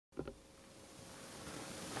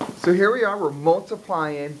So here we are, we're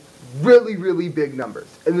multiplying really, really big numbers.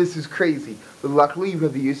 And this is crazy. But luckily you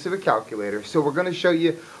have the use of a calculator. So we're going to show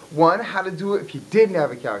you, one, how to do it if you didn't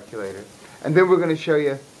have a calculator. And then we're going to show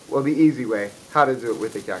you, well, the easy way, how to do it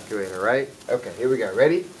with a calculator, right? Okay, here we go.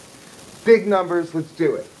 Ready? Big numbers, let's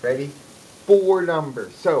do it. Ready? 4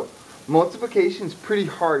 numbers. So multiplication is pretty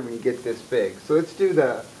hard when you get this big. So let's do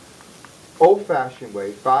the old-fashioned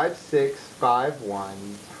way. 5, 6, 5, 1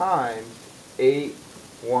 times 8,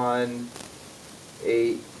 1,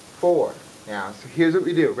 8, 4. Now, so here's what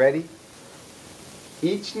we do. Ready?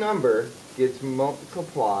 Each number gets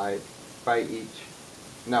multiplied by each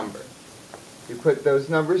number. We put those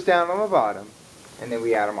numbers down on the bottom, and then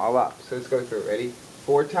we add them all up. So let's go through it. Ready?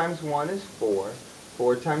 4 times 1 is 4.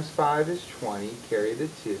 4 times 5 is 20. Carry the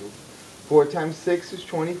 2. 4 times 6 is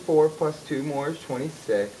 24, plus 2 more is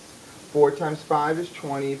 26. 4 times 5 is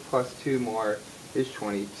 20, plus 2 more is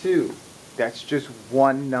 22. That's just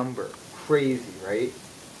one number. Crazy, right?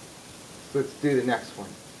 So let's do the next one.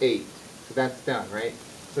 8. So that's done, right?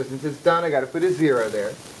 So since it's done, I got to put a 0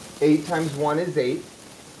 there. 8 times 1 is 8.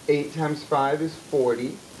 8 times 5 is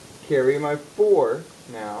 40. Carry my 4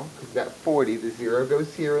 now, because that 40, the 0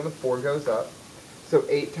 goes here and the 4 goes up. So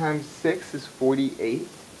 8 times 6 is 48.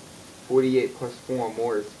 48 plus 4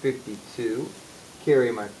 more is 52. Carry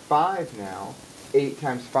my 5 now. 8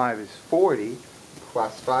 times 5 is 40.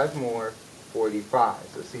 Plus 5 more, 45.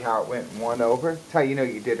 So see how it went 1 over? That's how you know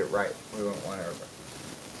you did it right. We went 1 over.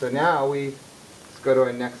 So now let's go to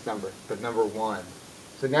our next number, the number 1.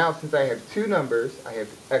 So now since I have 2 numbers, I have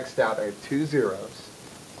x'd out, I have 2 zeros.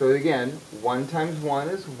 So again, 1 times 1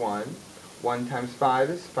 is 1. 1 times 5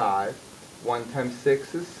 is 5. 1 times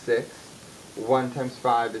 6 is 6. 1 times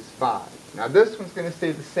 5 is 5. Now this one's going to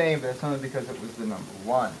stay the same, but that's only because it was the number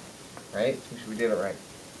 1. Right? Make sure we did it right.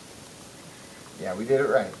 Yeah, we did it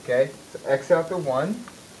right, okay? So x out the 1.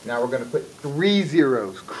 Now we're going to put 3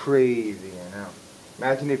 zeros. Crazy, I know.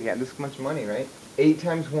 Imagine if you had this much money, right? 8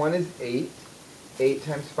 times 1 is 8. 8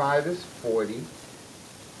 times 5 is 40.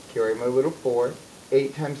 Carry my little 4.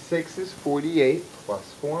 8 times 6 is 48.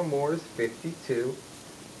 Plus 4 more is 52.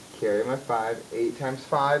 Carry my 5. 8 times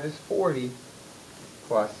 5 is 40.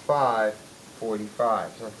 Plus 5,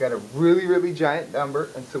 45. So I've got a really, really giant number,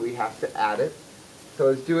 and so we have to add it. So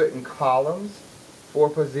let's do it in columns. 4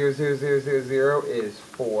 plus 0, 0, 0, 0, 0 is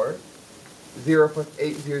 4. 0 plus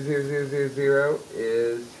 8, 0, 0, 0, 0, 0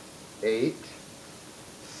 is 8.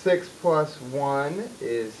 6 plus 1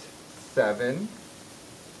 is 7.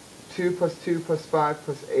 2 plus 2 plus 5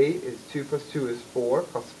 plus 8 is 2 plus 2 is 4.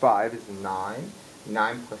 Plus 5 is 9.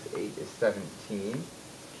 9 plus 8 is 17.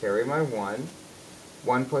 Carry my 1.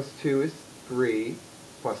 1 plus 2 is 3.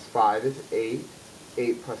 Plus 5 is 8.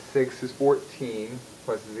 8 plus 6 is 14.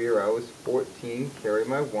 Plus 0 is 14. Carry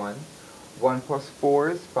my 1. 1 plus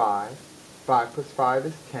 4 is 5. 5 plus 5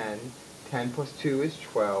 is 10. 10 plus 2 is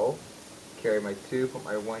 12. Carry my 2. Put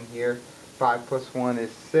my 1 here. 5 plus 1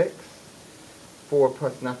 is 6. 4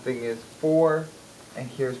 plus nothing is 4. And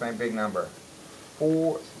here's my big number.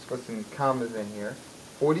 4, let's put some commas in here.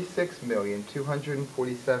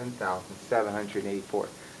 46,247,784.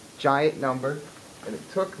 Giant number, and it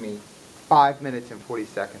took me 5 minutes and 40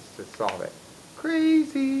 seconds to solve it.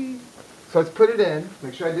 Crazy! So let's put it in,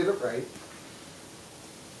 make sure I did it right.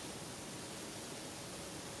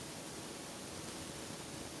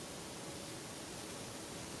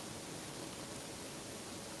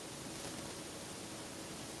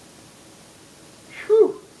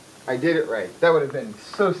 Whew! I did it right. That would have been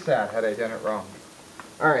so sad had I done it wrong.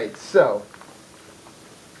 Alright, so,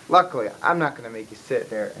 luckily, I'm not going to make you sit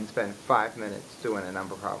there and spend 5 minutes doing a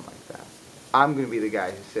number problem like that. I'm going to be the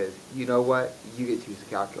guy who says, you know what, you get to use a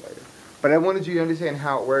calculator. But I wanted you to understand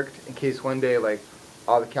how it worked in case one day, like,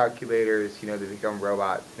 all the calculators, they become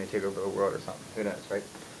robots and they take over the world or something. Who knows, right?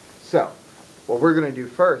 So, what we're going to do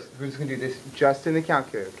first, we're just going to do this just in the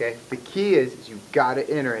calculator, okay? The key is you've got to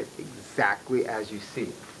enter it exactly as you see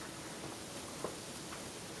it.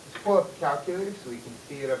 Pull up the calculator so we can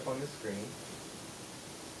see it up on the screen.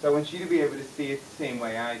 So I want you to be able to see it the same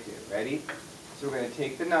way I do. Ready? So we're going to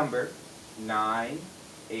take the number 9,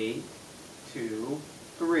 8, 2,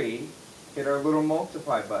 3. Hit our little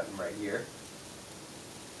multiply button right here.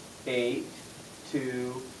 8,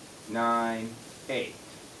 2, 9, 8.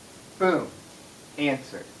 Boom.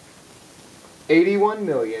 Answer.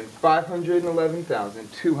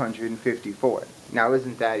 81,511,254. Now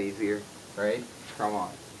isn't that easier, right? Come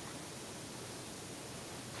on.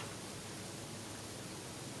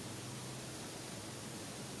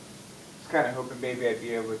 Kind of hoping maybe I'd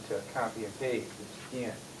be able to copy and paste, but you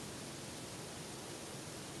can't.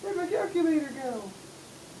 Where'd my calculator go?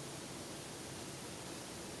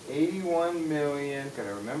 81 million,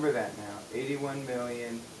 gotta remember that now,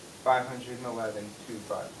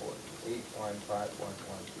 81,511,254.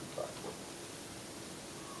 81511,254.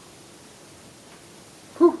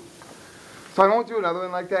 Whew. So I won't do another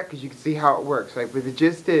one like that because you can see how it works. Right? But the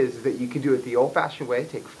gist is that you can do it the old-fashioned way,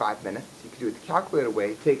 take 5 minutes. You can do it the calculator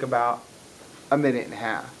way, take about a minute and a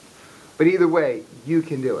half. But either way, you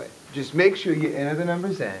can do it. Just make sure you enter the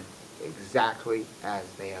numbers in exactly as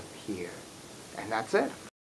they appear. And that's it.